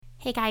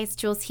Hey guys,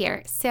 Jules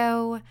here.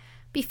 So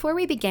before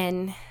we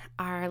begin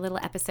our little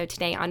episode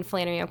today on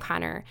Flannery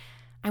O'Connor,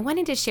 I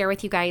wanted to share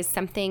with you guys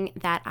something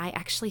that I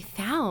actually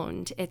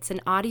found. It's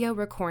an audio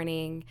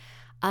recording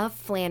of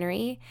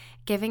Flannery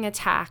giving a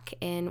talk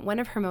in one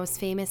of her most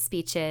famous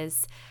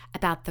speeches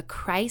about the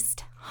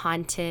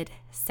Christ-haunted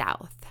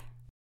South.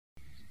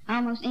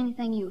 Almost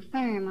anything you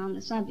affirm on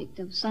the subject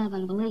of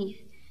Southern belief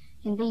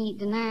can be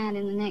denied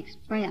in the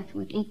next breath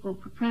with equal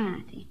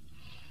propriety.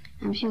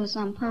 I'm sure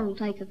some poll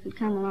taker could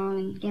come along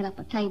and get up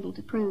a table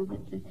to prove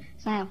that the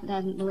South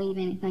doesn't believe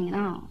anything at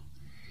all.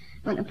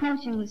 But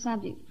approaching the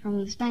subject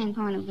from the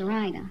standpoint of the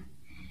writer,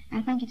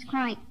 I think it's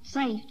quite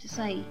safe to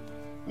say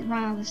that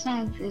while the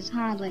South is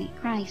hardly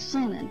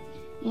Christ-centered,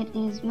 it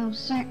is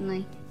most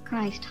certainly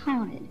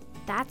Christ-haunted.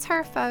 That's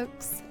her,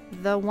 folks.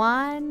 The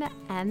one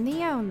and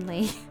the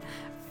only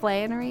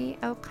Flannery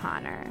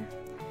O'Connor.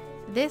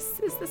 This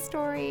is the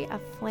story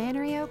of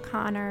Flannery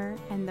O'Connor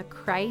and the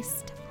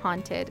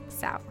Christ-haunted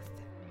South.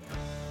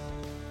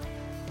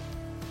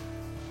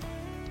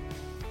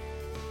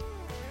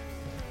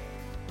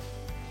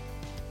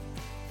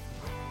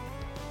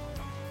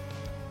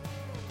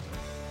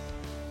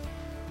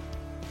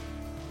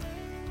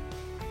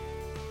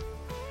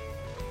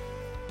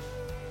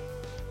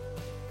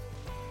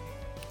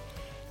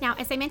 Now,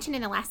 as I mentioned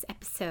in the last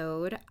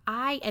episode,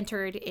 I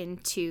entered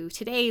into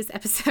today's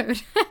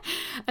episode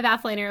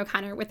about Flannery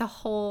O'Connor with a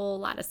whole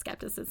lot of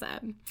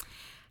skepticism.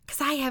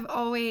 Because I have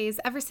always,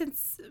 ever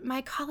since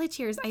my college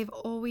years, I have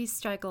always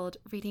struggled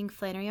reading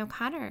Flannery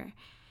O'Connor.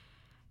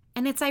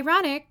 And it's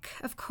ironic,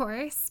 of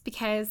course,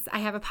 because I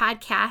have a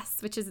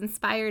podcast which is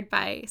inspired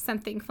by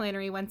something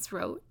Flannery once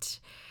wrote.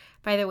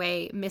 By the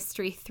way,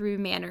 Mystery Through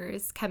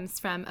Manners comes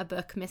from a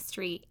book,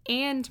 Mystery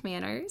and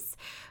Manners,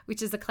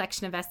 which is a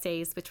collection of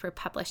essays which were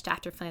published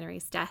after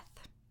Flannery's death.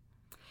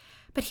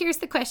 But here's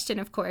the question,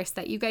 of course,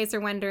 that you guys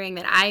are wondering,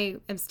 that I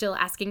am still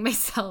asking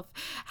myself.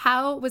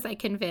 How was I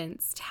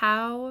convinced?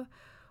 How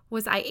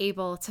was I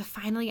able to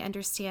finally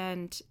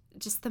understand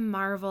just the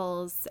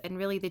marvels and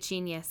really the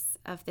genius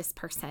of this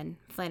person,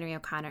 Flannery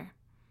O'Connor?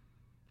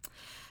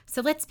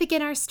 So let's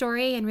begin our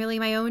story and really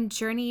my own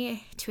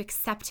journey to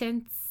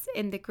acceptance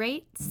in the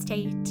great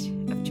state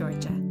of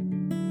Georgia.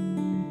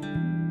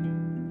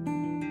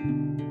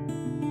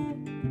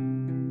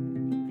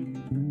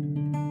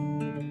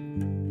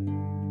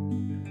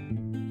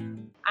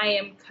 I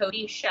am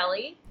Cody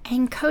Shelley.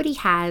 And Cody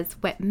has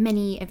what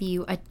many of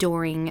you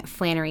adoring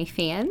Flannery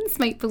fans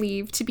might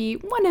believe to be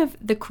one of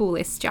the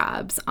coolest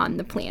jobs on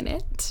the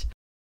planet.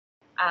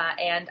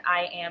 And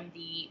I am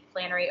the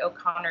Flannery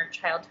O'Connor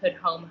Childhood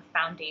Home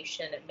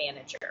Foundation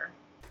Manager.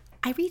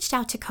 I reached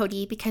out to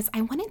Cody because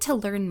I wanted to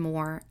learn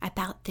more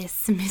about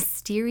this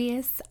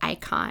mysterious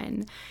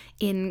icon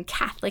in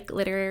Catholic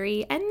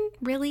literary and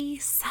really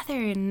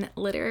Southern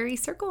literary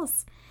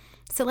circles.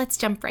 So let's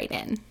jump right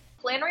in.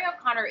 Flannery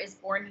O'Connor is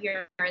born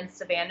here in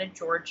Savannah,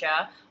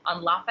 Georgia,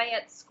 on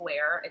Lafayette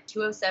Square at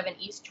 207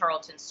 East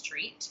Charlton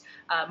Street,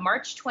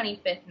 March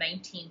 25th,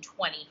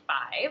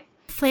 1925.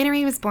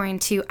 Flannery was born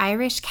to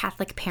Irish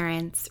Catholic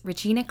parents,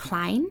 Regina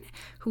Klein,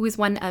 who was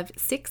one of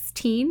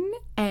 16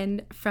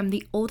 and from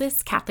the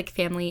oldest Catholic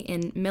family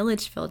in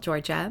Milledgeville,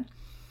 Georgia,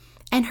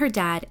 and her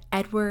dad,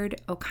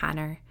 Edward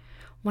O'Connor,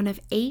 one of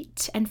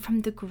 8 and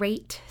from the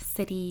great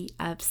city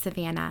of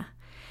Savannah.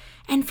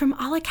 And from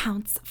all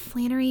accounts,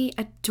 Flannery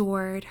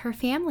adored her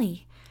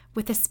family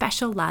with a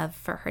special love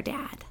for her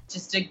dad.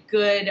 Just a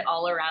good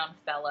all-around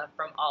fella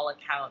from all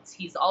accounts.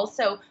 He's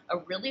also a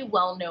really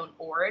well-known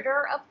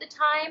orator of the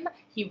time.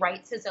 He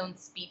writes his own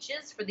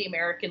speeches for the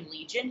American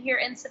Legion here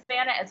in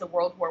Savannah as a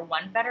World War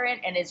I veteran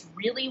and is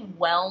really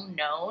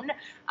well-known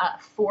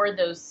for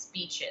those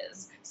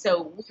speeches.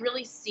 So we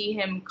really see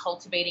him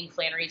cultivating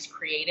Flannery's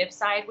creative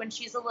side when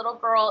she's a little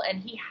girl, and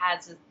he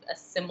has a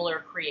similar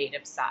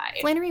creative side.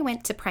 Flannery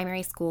went to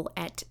primary school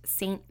at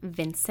St.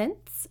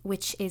 Vincent's,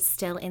 which is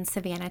still in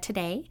Savannah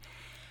today.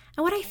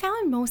 And what I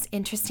found most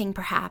interesting,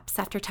 perhaps,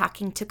 after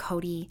talking to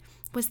Cody,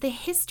 was the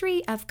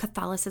history of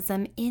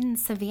Catholicism in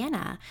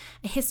Savannah,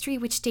 a history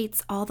which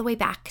dates all the way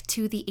back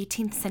to the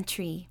 18th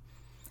century.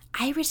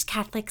 Irish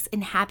Catholics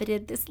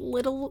inhabited this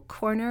little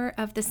corner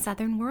of the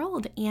Southern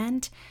world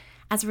and,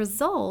 as a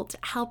result,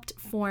 helped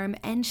form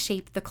and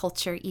shape the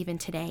culture even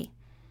today.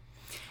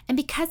 And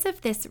because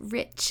of this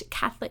rich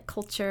Catholic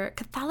culture,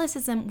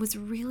 Catholicism was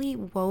really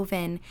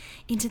woven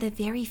into the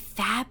very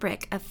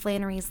fabric of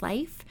Flannery's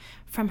life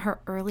from her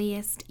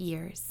earliest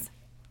years.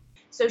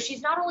 So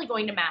she's not only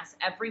going to Mass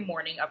every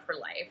morning of her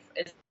life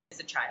as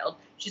a child,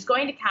 she's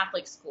going to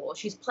Catholic school,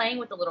 she's playing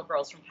with the little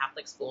girls from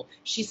Catholic school,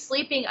 she's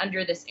sleeping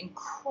under this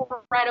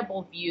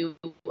incredible view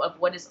of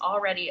what is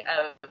already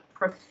a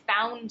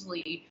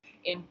profoundly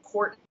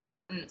important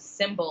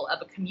symbol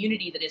of a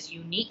community that is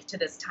unique to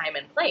this time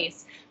and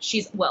place.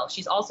 She's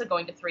also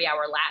going to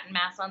 3-hour Latin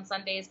Mass on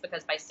Sundays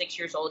because by 6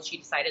 years old, she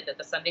decided that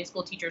the Sunday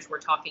school teachers were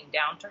talking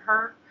down to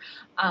her.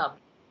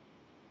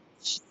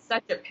 She's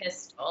such a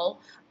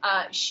pistol.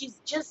 She's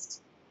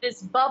just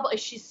this bubble.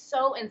 She's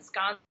so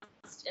ensconced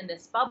in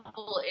this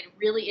bubble. It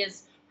really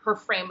is her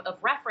frame of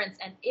reference,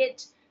 and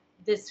it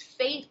this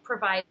faith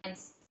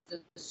provides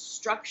the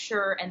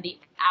structure and the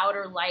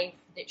outer life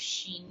that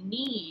she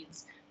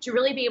needs to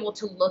really be able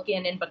to look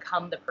in and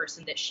become the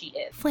person that she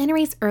is.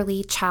 Flannery's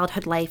early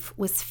childhood life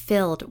was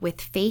filled with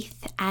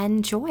faith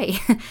and joy.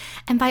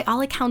 And by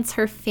all accounts,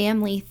 her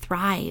family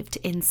thrived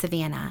in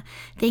Savannah,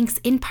 thanks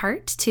in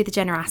part to the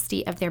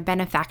generosity of their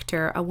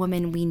benefactor, a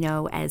woman we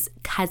know as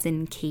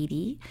Cousin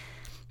Katie.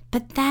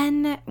 But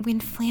then,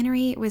 when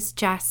Flannery was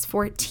just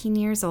 14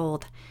 years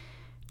old,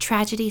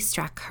 tragedy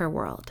struck her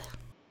world.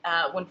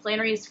 When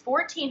Flannery is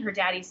 14, her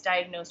daddy's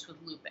diagnosed with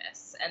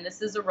lupus, and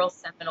this is a real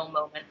seminal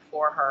moment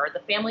for her. The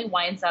family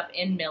winds up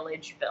in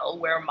Milledgeville,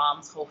 where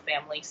Mom's whole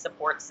family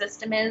support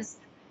system is,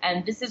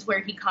 and this is where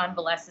he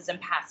convalesces and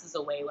passes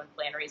away when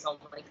Flannery's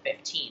only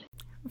 15.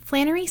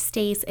 Flannery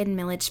stays in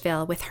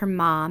Milledgeville with her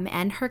mom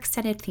and her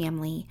extended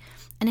family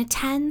and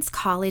attends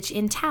college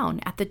in town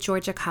at the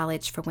Georgia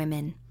College for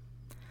Women.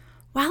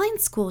 While in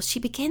school, she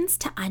begins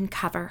to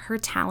uncover her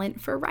talent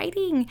for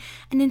writing,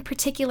 and in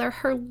particular,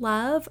 her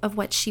love of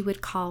what she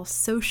would call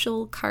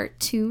social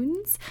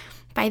cartoons.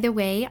 By the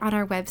way, on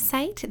our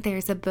website,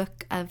 there's a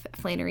book of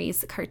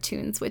Flannery's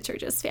cartoons, which are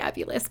just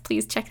fabulous.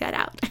 Please check that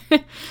out.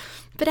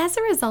 But as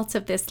a result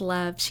of this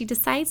love, she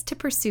decides to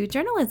pursue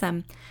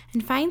journalism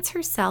and finds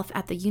herself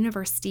at the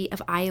University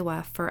of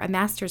Iowa for a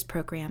master's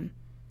program.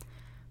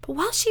 But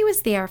while she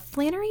was there,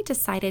 Flannery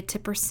decided to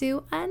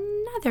pursue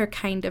another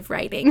kind of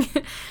writing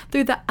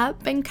through the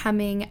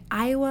up-and-coming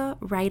Iowa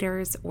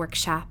Writers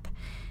Workshop.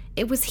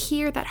 It was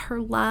here that her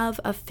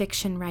love of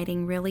fiction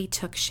writing really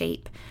took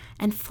shape,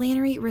 and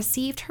Flannery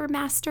received her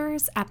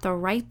master's at the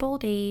ripe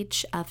old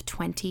age of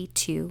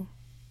 22.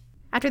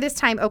 After this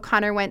time,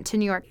 O'Connor went to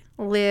New York,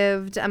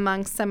 lived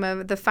among some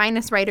of the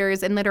finest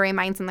writers and literary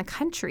minds in the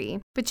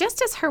country. But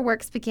just as her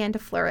works began to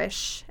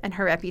flourish and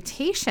her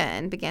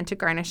reputation began to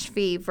garnish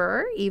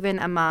favor, even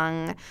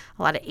among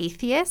a lot of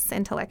atheists,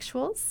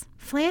 intellectuals,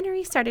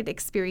 Flannery started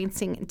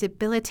experiencing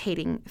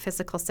debilitating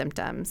physical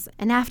symptoms.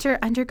 And after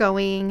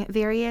undergoing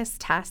various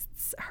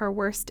tests, her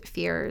worst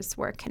fears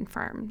were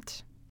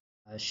confirmed.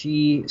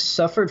 She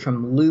suffered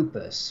from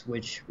lupus,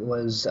 which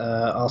was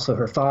also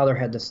her father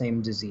had the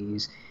same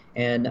disease.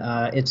 And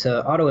it's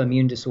an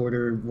autoimmune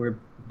disorder where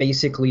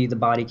basically the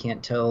body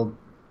can't tell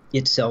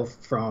itself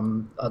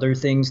from other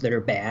things that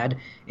are bad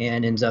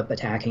and ends up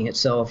attacking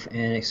itself,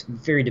 and it's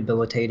very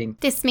debilitating.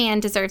 This man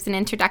deserves an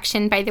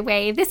introduction, by the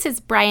way. This is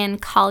Brian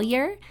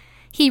Collier.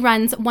 He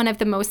runs one of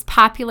the most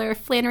popular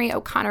Flannery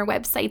O'Connor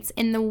websites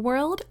in the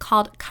world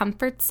called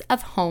Comforts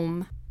of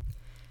Home.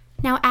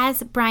 Now,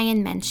 as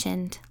Brian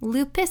mentioned,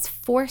 lupus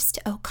forced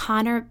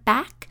O'Connor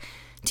back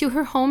to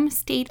her home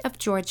state of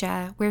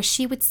Georgia, where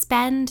she would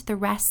spend the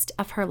rest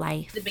of her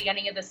life. At the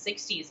beginning of the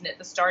 60s, and at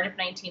the start of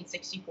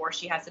 1964,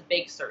 she has a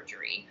big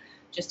surgery.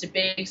 Just a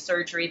big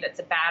surgery that's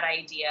a bad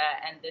idea,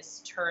 and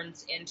this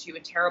turns into a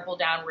terrible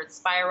downward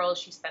spiral.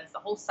 She spends the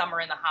whole summer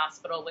in the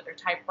hospital with her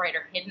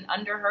typewriter hidden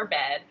under her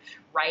bed,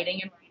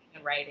 writing and writing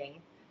and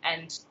writing,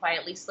 and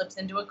quietly slips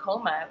into a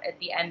coma at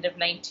the end of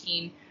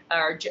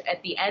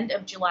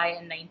July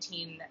in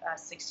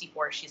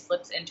 1964. She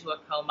slips into a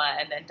coma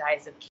and then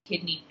dies of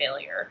kidney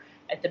failure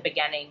at the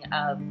beginning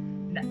of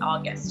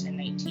August in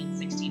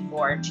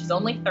 1964. She's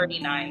only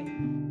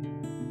 39.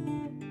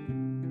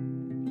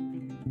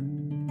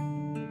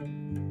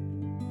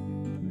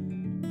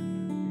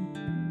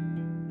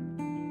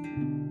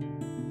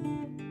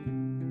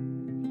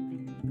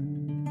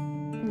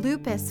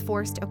 Lupus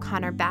forced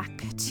O'Connor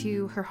back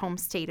to her home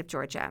state of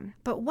Georgia.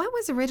 But what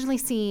was originally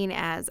seen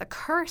as a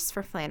curse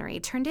for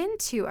Flannery turned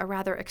into a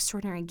rather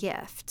extraordinary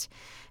gift,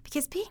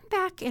 because being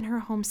back in her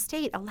home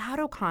state allowed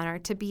O'Connor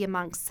to be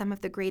amongst some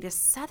of the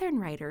greatest Southern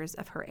writers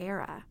of her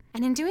era.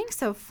 And in doing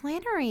so,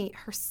 Flannery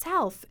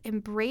herself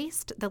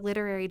embraced the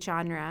literary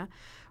genre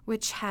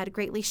which had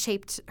greatly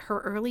shaped her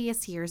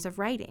earliest years of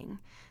writing,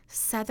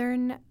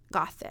 Southern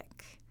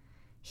Gothic.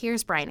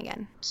 Here's Brian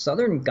again.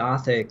 Southern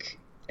Gothic,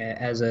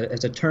 as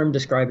a term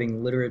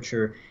describing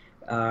literature,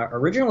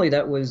 originally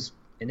that was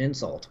an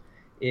insult.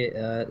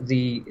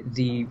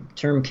 The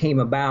term came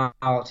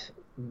about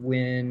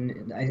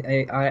when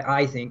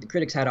I think the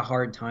critics had a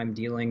hard time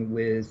dealing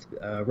with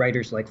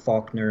writers like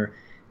Faulkner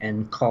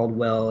and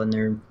Caldwell and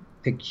their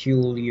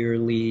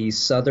peculiarly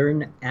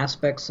Southern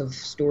aspects of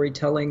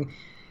storytelling.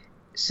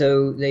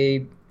 So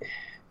they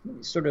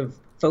sort of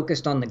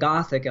focused on the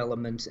Gothic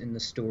elements in the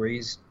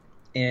stories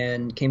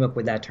and came up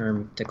with that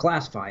term to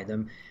classify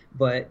them.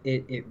 But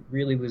it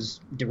really was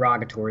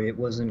derogatory. It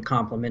wasn't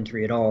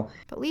complimentary at all.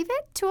 But leave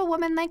it to a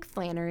woman like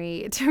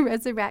Flannery to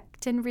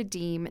resurrect and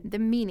redeem the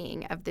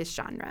meaning of this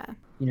genre.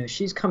 You know,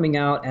 she's coming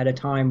out at a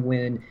time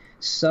when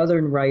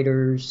Southern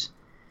writers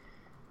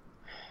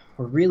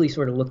were really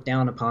sort of looked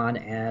down upon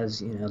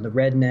as, you know, the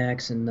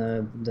rednecks and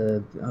they're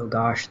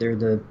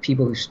the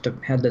people who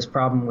had this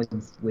problem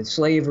with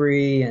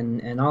slavery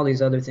and all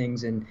these other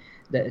things, and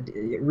that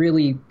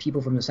really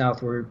people from the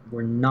South were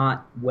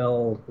not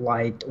well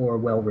liked or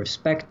well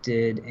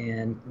respected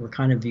and were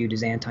kind of viewed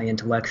as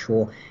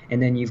anti-intellectual.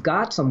 And then you've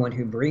got someone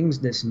who brings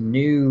this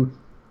new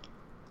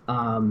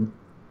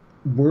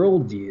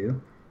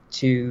worldview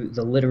to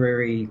the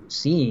literary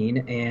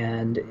scene,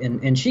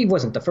 and she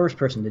wasn't the first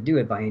person to do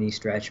it by any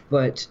stretch,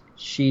 but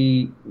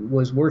she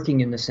was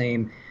working in the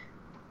same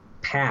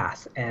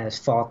path as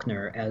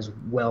Faulkner, as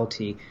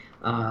Welty,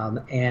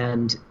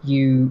 and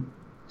you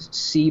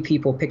see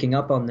people picking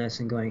up on this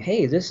and going,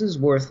 hey, this is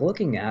worth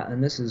looking at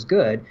and this is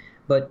good.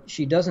 But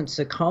she doesn't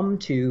succumb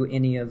to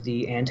any of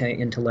the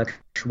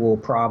anti-intellectual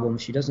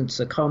problems. She doesn't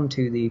succumb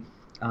to the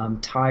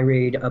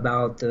tirade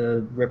about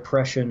the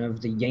repression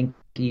of the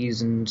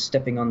Yankees and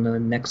stepping on the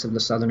necks of the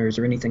Southerners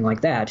or anything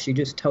like that. She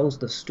just tells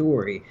the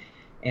story.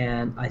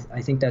 And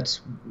I think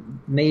that's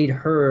made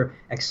her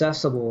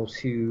accessible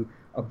to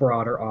a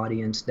broader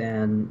audience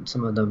than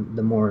some of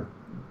the more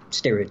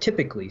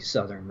stereotypically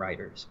Southern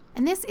writers.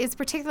 And this is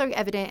particularly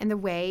evident in the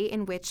way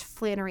in which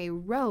Flannery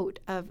wrote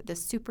of the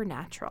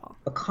supernatural.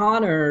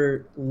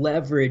 O'Connor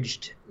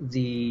leveraged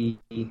the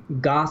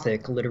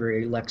Gothic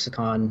literary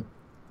lexicon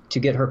to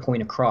get her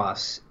point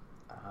across.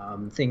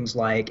 Things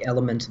like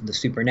elements of the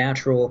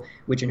supernatural,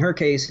 which in her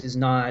case is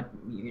not,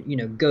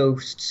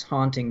 ghosts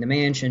haunting the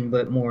mansion,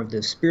 but more of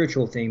the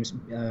spiritual themes.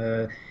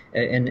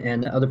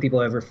 And other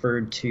people have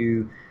referred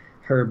to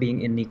her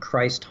being in the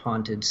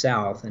Christ-haunted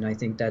South, and I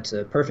think that's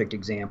a perfect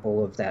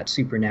example of that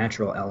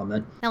supernatural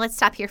element. Now let's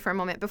stop here for a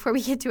moment before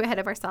we get too ahead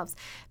of ourselves,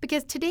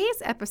 because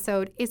today's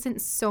episode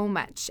isn't so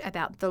much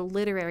about the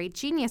literary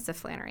genius of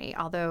Flannery,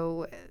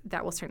 although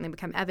that will certainly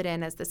become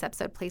evident as this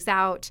episode plays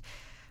out.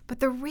 But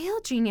the real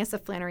genius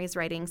of Flannery's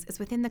writings is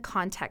within the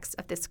context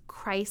of this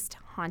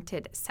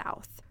Christ-haunted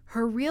South.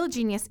 Her real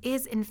genius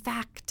is, in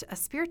fact, a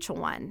spiritual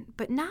one,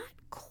 but not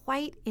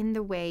quite in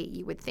the way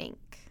you would think.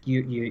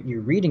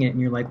 You're reading it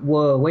and you're like,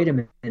 whoa, wait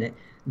a minute,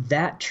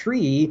 that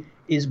tree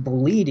is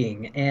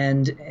bleeding,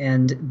 and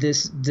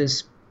this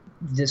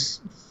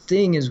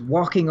thing is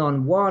walking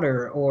on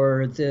water,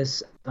 or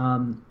this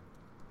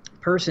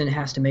person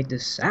has to make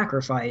this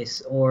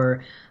sacrifice,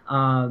 or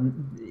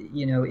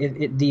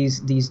these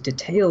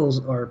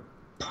details are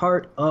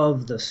part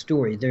of the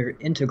story. They're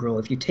integral.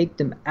 If you take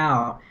them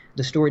out,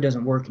 the story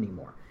doesn't work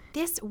anymore.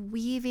 This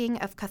weaving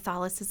of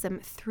Catholicism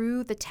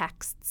through the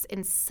texts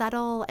in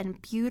subtle and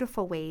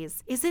beautiful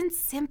ways isn't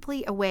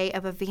simply a way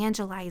of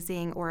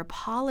evangelizing or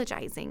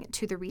apologizing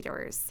to the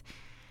readers.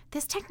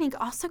 This technique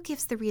also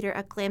gives the reader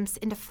a glimpse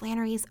into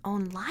Flannery's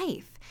own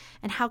life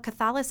and how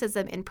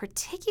Catholicism in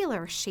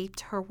particular shaped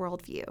her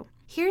worldview.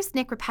 Here's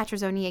Nick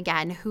Rapatrizzoni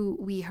again, who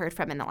we heard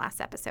from in the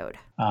last episode.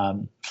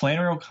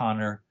 Flannery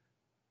O'Connor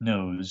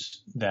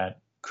knows that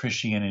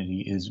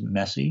Christianity is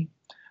messy.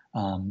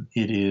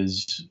 It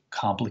is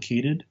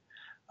complicated.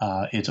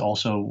 It's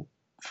also,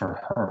 for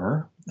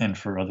her and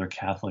for other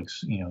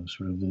Catholics,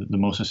 sort of the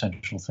most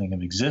essential thing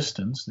of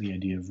existence, the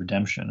idea of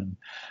redemption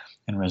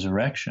and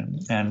resurrection.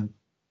 And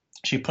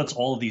she puts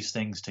all of these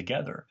things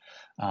together.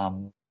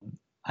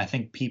 I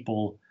think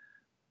people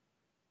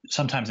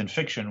sometimes in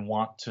fiction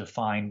want to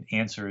find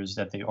answers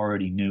that they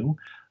already knew.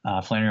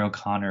 Flannery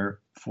O'Connor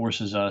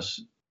forces us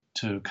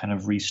to kind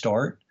of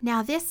restart.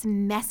 Now, this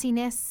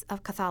messiness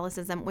of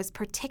Catholicism was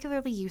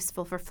particularly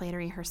useful for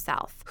Flannery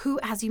herself, who,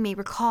 as you may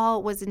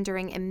recall, was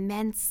enduring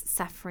immense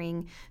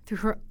suffering through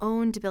her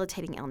own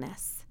debilitating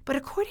illness. But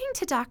according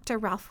to Dr.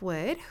 Ralph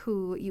Wood,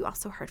 who you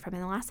also heard from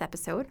in the last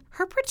episode,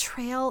 her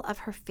portrayal of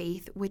her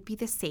faith would be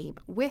the same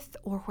with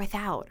or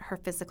without her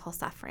physical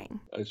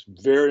suffering. It's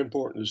very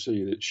important to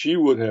see that she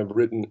would have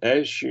written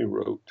as she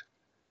wrote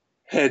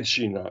had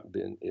she not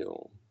been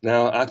ill.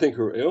 Now, I think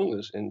her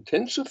illness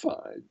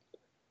intensified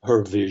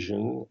her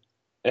vision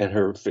and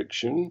her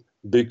fiction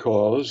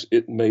because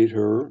it made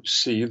her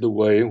see the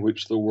way in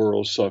which the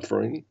world's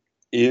suffering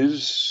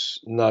is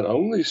not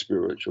only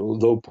spiritual,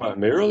 though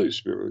primarily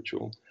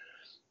spiritual,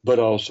 but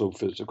also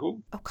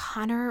physical.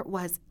 O'Connor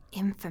was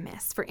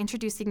infamous for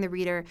introducing the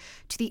reader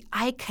to the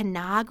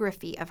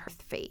iconography of her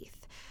faith.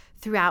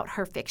 Throughout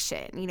her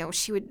fiction,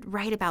 she would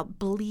write about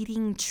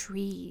bleeding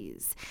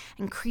trees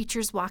and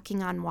creatures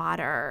walking on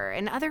water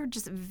and other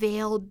just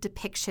veiled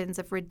depictions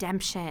of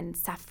redemption,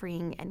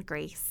 suffering, and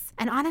grace.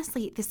 And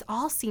honestly, this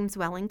all seems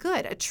well and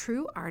good. A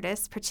true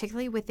artist,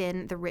 particularly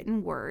within the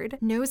written word,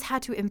 knows how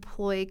to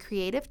employ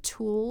creative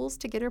tools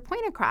to get her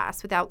point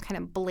across without kind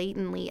of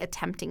blatantly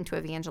attempting to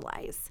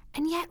evangelize.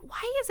 And yet,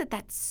 why is it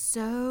that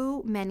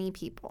so many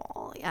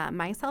people,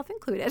 myself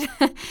included,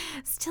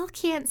 still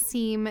can't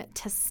seem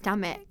to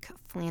stomach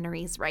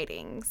Flannery's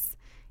writings?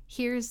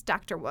 Here's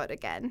Dr. Wood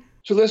again.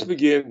 So let's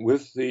begin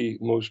with the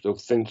most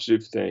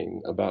offensive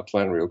thing about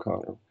Flannery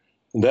O'Connor,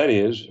 and that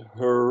is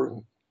her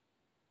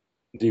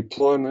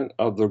deployment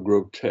of the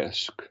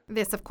grotesque.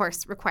 This, of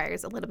course,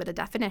 requires a little bit of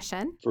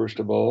definition. First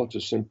of all, to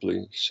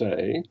simply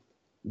say,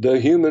 the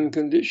human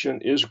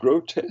condition is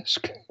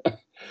grotesque.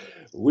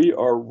 We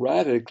are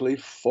radically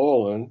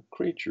fallen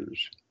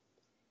creatures.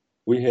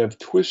 We have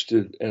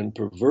twisted and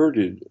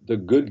perverted the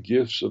good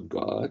gifts of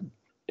God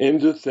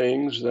into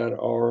things that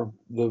are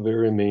the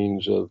very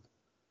means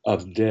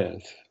of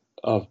death,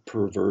 of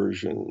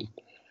perversion.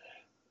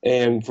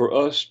 And for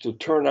us to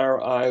turn our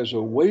eyes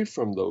away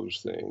from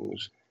those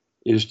things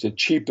is to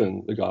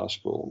cheapen the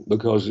gospel,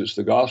 because it's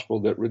the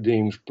gospel that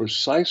redeems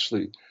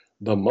precisely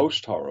the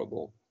most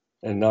horrible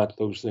and not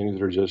those things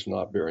that are just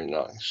not very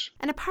nice.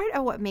 And a part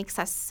of what makes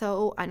us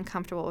so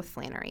uncomfortable with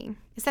Flannery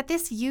is that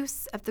this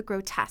use of the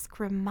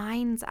grotesque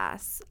reminds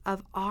us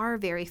of our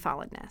very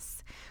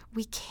fallenness.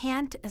 We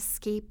can't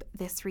escape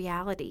this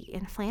reality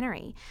in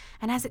Flannery.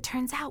 And as it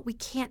turns out, we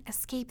can't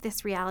escape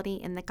this reality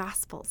in the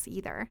Gospels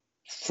either.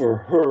 For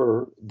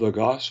her, the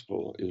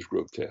gospel is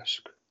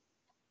grotesque.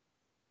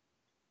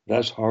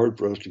 That's hard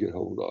for us to get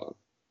hold of.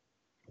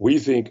 We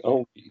think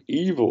only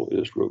evil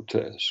is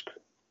grotesque.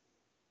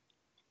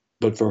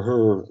 But for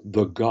her,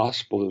 the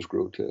gospel is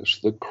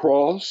grotesque. The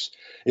cross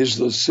is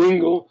the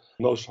single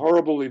most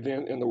horrible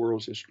event in the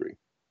world's history.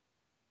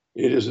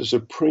 It is a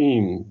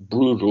supreme,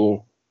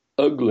 brutal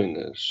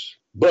ugliness,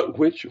 but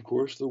which, of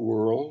course, the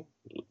world,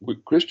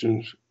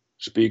 Christians,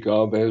 speak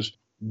of as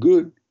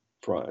Good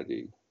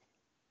Friday,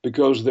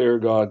 because there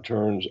God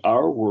turns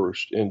our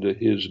worst into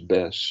his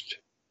best.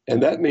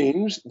 And that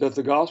means that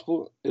the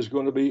gospel is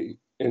going to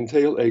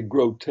entail a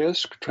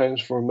grotesque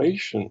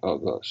transformation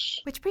of us.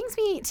 Which brings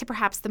me to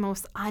perhaps the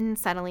most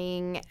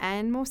unsettling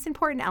and most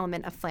important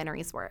element of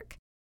Flannery's work.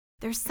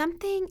 There's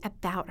something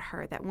about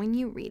her that when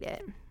you read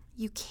it,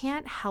 you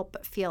can't help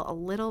but feel a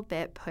little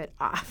bit put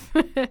off.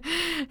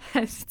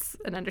 It's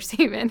an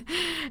understatement.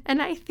 And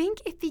I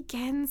think it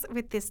begins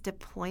with this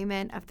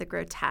deployment of the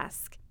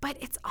grotesque, but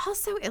it's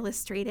also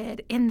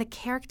illustrated in the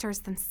characters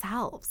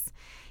themselves.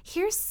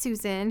 Here's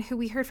Susan, who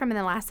we heard from in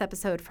the last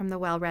episode from The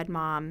Well-Read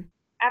Mom.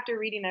 After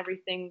reading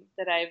everything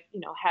that I've,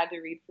 had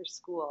to read for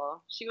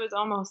school, she was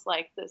almost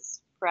like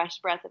this fresh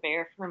breath of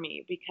air for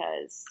me,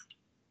 because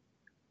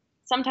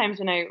sometimes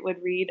when I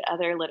would read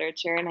other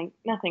literature, and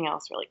nothing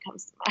else really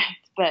comes to mind,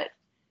 but,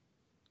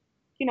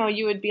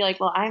 you would be like,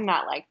 well, I'm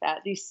not like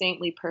that. These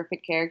saintly,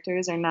 perfect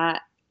characters are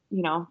not,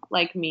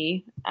 like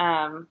me.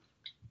 And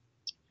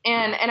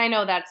I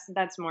know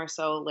that's more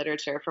so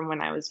literature from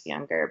when I was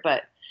younger,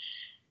 but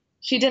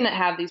she didn't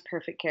have these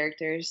perfect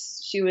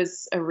characters. She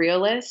was a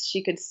realist.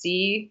 She could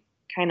see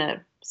kind of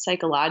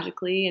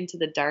psychologically into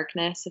the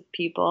darkness of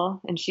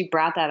people, and she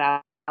brought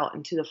that out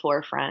into the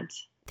forefront.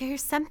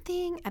 There's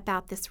something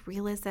about this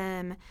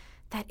realism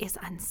that is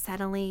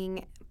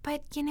unsettling,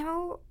 but,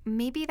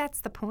 maybe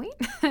that's the point.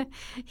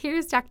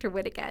 Here's Dr.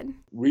 Wood again.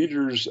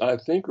 Readers, I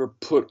think, are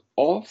put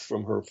off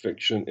from her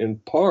fiction in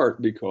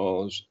part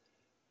because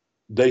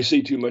they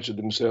see too much of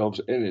themselves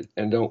in it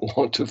and don't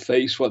want to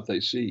face what they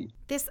see.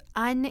 This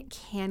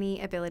uncanny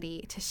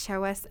ability to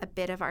show us a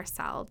bit of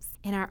ourselves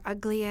in our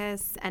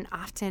ugliest and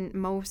often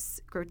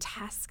most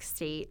grotesque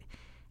state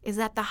is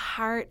at the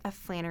heart of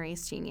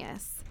Flannery's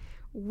genius.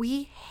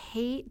 We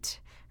hate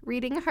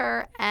reading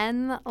her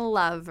and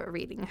love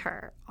reading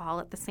her all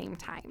at the same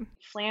time.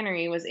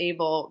 Flannery was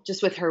able,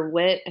 just with her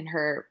wit and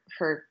her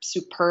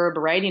superb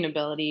writing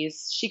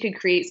abilities, she could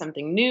create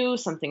something new,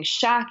 something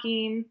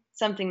shocking,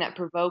 something that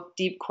provoked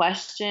deep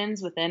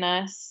questions within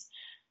us,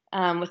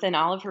 within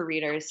all of her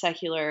readers,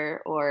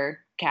 secular or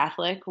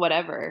Catholic,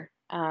 whatever.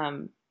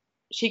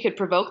 She could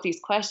provoke these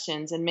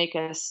questions and make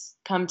us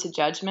come to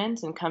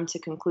judgment and come to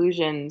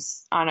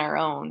conclusions on our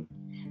own,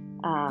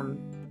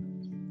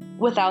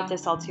 without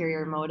this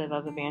ulterior motive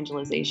of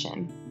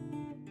evangelization.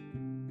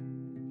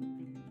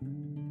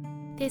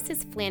 This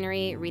is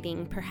Flannery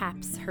reading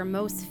perhaps her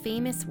most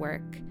famous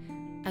work,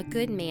 A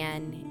Good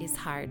Man is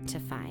Hard to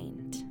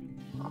Find.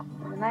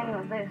 The name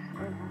of this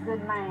is A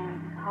Good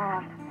Man is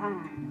Hard to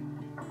Find.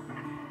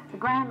 The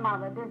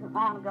grandmother didn't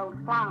want to go to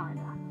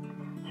Florida.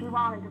 She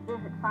wanted to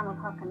visit some of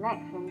her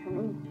connections in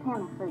East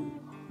Tennessee,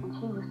 and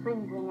she was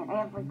seizing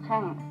at every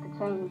chance to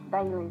change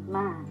Bailey's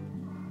mind.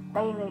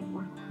 Bailey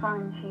was the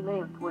son she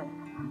lived with,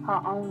 her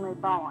only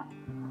boy.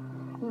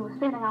 He was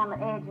sitting on the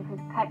edge of his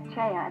tech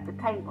chair at the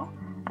table,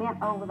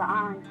 bent over the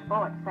orange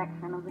sports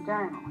section of the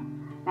journal.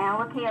 Now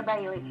look here,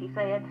 Bailey, she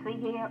said. See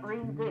here,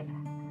 read this.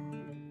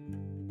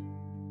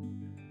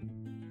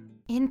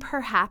 In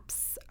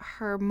perhaps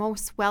her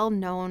most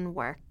well-known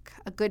work,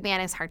 A Good Man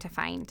is Hard to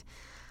Find,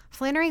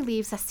 Flannery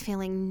leaves us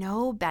feeling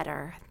no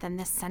better than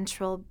the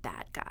central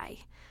bad guy,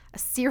 a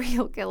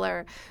serial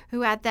killer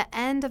who at the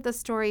end of the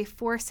story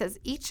forces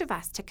each of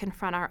us to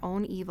confront our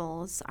own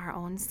evils, our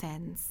own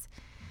sins.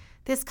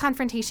 This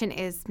confrontation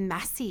is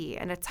messy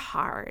and it's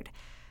hard,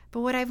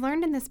 but what I've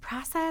learned in this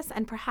process,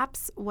 and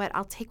perhaps what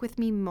I'll take with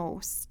me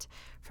most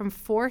from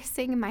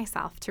forcing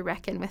myself to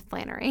reckon with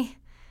Flannery,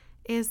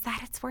 is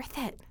that it's worth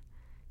it.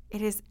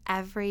 It is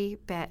every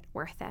bit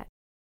worth it.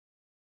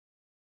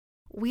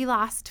 We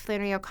lost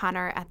Flannery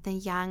O'Connor at the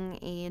young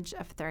age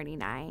of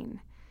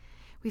 39.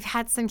 We've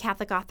had some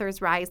Catholic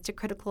authors rise to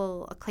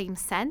critical acclaim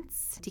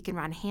since. Deacon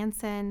Ron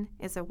Hansen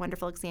is a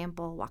wonderful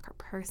example, Walker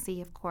Percy,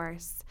 of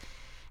course.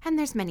 And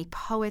there's many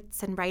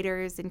poets and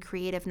writers in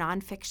creative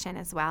nonfiction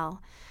as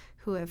well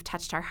who have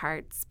touched our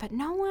hearts. But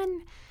no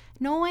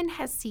one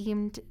has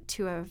seemed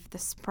to have the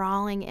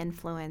sprawling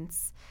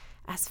influence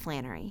as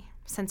Flannery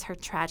since her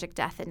tragic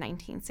death in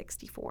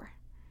 1964.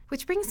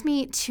 Which brings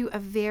me to a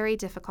very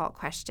difficult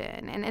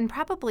question, and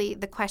probably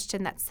the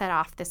question that set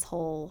off this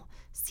whole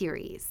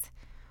series.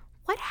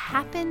 What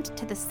happened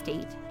to the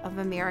state of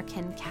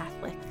American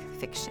Catholic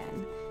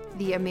fiction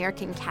the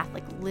American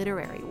Catholic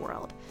literary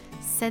world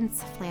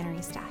since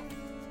Flannery's death?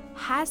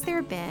 Has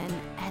there been,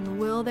 and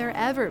will there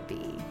ever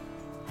be,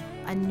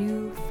 a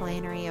new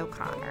Flannery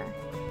O'Connor?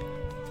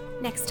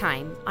 Next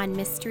time on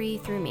Mystery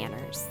Through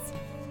Manners.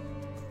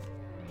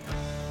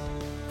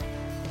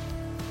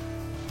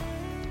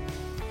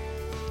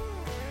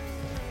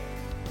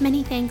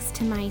 Many thanks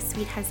to my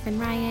sweet husband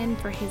Ryan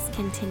for his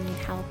continued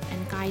help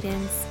and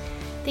guidance.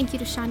 Thank you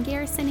to Sean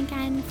Garrison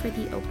again for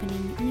the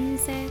opening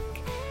music,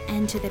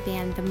 and to the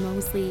band The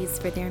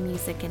Mosleys for their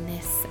music in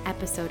this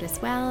episode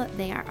as well.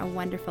 They are a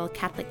wonderful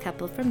Catholic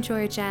couple from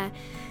Georgia,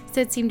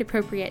 so it seemed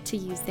appropriate to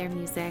use their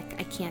music.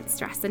 I can't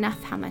stress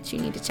enough how much you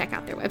need to check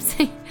out their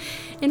website.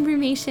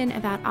 Information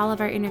about all of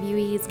our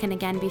interviewees can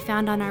again be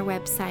found on our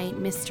website,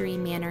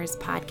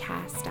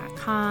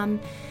 mysterymannerspodcast.com,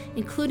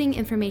 including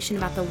information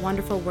about the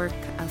wonderful work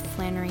of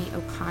Flannery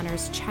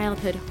O'Connor's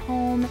childhood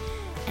home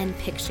and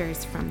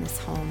pictures from this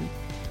home.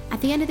 At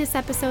the end of this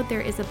episode,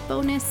 there is a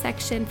bonus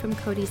section from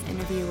Cody's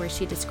interview where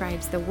she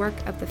describes the work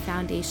of the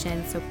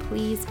foundation, so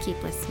please keep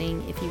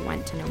listening if you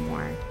want to know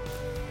more.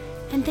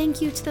 And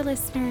thank you to the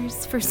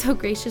listeners for so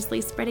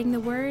graciously spreading the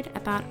word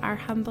about our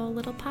humble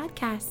little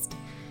podcast.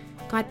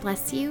 God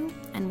bless you,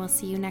 and we'll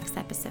see you next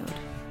episode.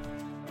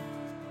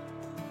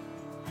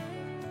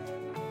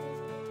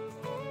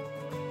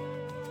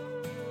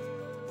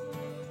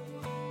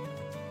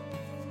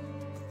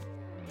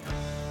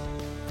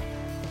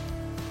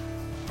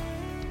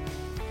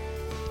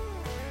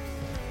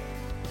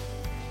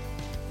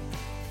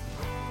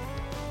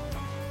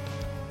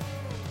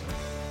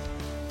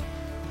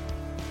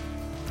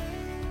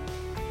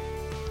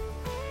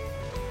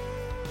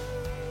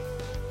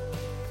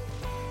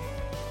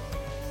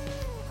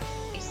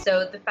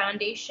 So the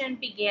foundation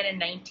began in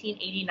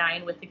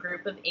 1989 with a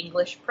group of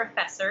English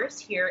professors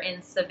here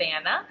in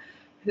Savannah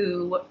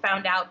who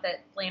found out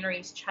that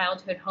Flannery's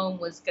childhood home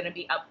was going to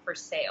be up for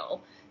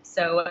sale.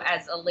 So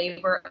as a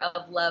labor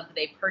of love,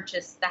 they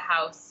purchased the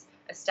house,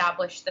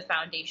 established the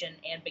foundation,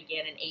 and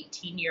began an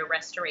 18-year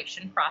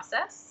restoration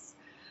process.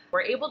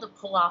 We're able to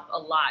pull off a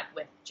lot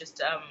with just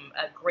a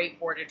great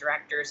board of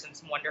directors and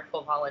some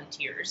wonderful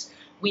volunteers.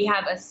 We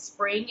have a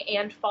spring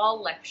and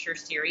fall lecture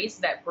series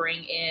that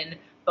bring in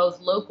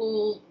both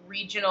local,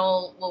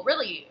 regional,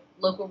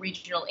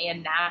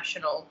 and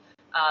national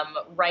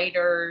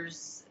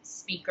writers,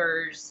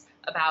 speakers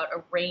about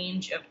a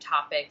range of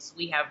topics.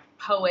 We have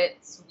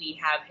poets, we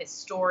have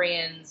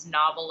historians,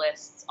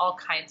 novelists, all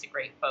kinds of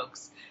great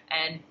folks.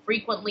 And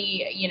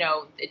frequently,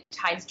 it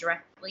ties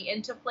directly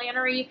into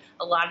Flannery.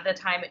 A lot of the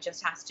time it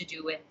just has to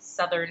do with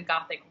Southern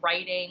Gothic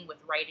writing, with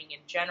writing in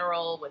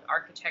general, with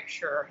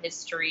architecture or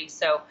history.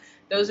 So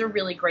those are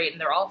really great, and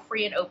they're all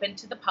free and open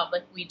to the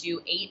public. We do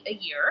 8 a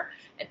year.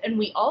 And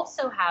we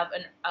also have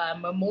a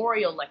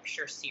memorial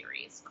lecture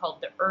series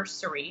called the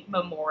Ursery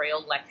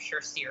Memorial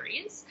Lecture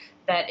Series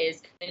that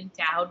is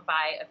endowed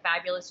by a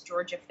fabulous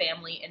Georgia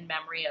family in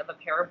memory of a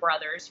pair of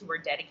brothers who were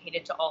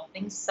dedicated to all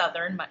things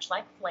Southern, much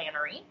like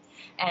Flannery.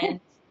 And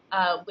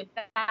with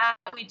that,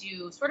 we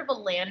do sort of a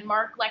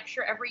landmark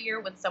lecture every year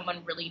with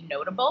someone really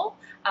notable.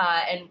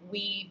 And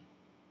we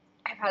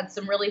have had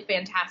some really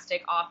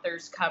fantastic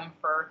authors come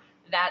for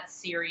that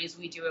series.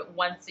 We do it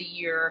once a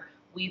year.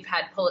 We've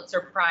had Pulitzer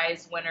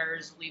Prize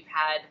winners. We've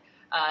had,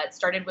 it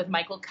started with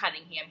Michael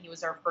Cunningham. He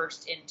was our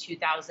first in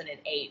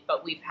 2008,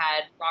 but we've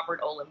had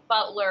Robert Olin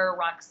Butler,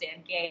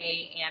 Roxane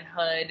Gay, Ann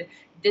Hood.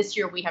 This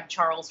year we have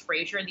Charles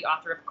Frazier, the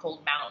author of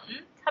Cold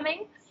Mountain,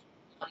 coming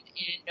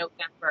in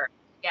November.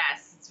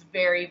 Yes, it's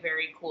very,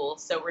 very cool.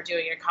 So we're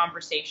doing a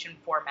conversation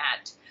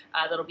format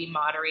that'll be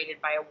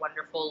moderated by a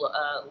wonderful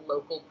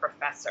local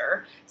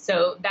professor.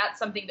 So that's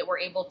something that we're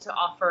able to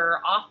offer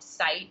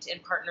off-site in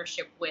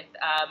partnership with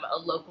a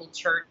local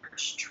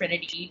church,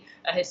 Trinity,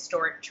 a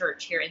historic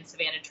church here in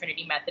Savannah.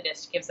 Trinity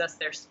Methodist gives us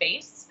their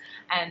space,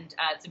 and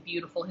it's a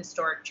beautiful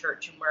historic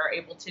church, and we're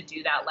able to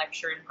do that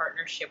lecture in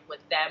partnership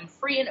with them,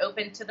 free and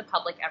open to the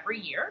public every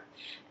year.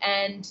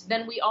 And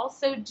then we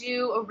also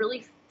do a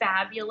really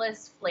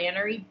fabulous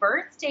Flannery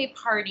birthday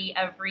party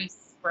every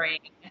spring.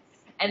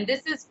 And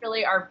this is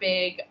really our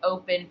big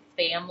open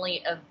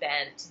family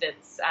event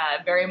that's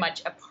very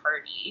much a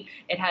party.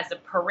 It has a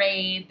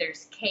parade,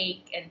 there's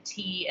cake and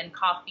tea and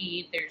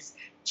coffee, there's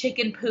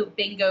chicken poop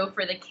bingo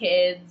for the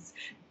kids,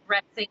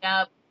 dressing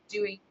up,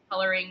 doing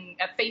coloring,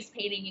 face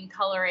painting and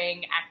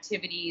coloring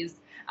activities.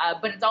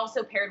 But it's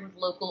also paired with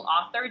local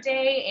author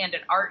day and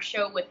an art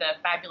show with a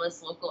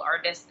fabulous local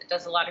artist that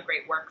does a lot of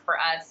great work for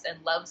us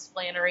and loves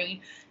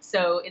Flannery.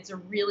 So it's a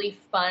really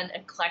fun,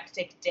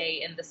 eclectic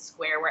day in the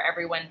square where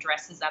everyone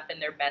dresses up in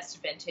their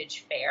best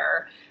vintage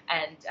fare,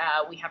 and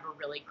we have a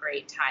really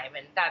great time.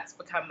 And that's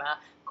become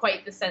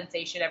quite the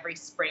sensation every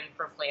spring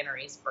for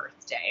Flannery's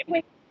birthday.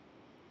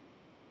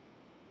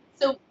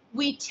 So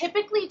we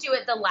typically do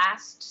it the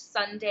last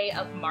Sunday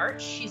of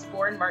March. She's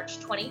born March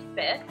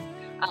 25th.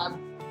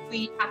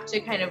 We have to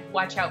kind of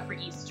watch out for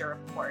Easter,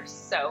 of course.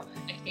 So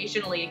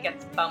occasionally it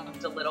gets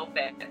bumped a little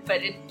bit.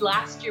 But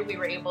last year we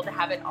were able to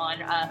have it on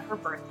her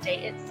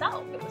birthday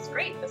itself. It was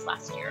great this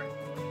last year.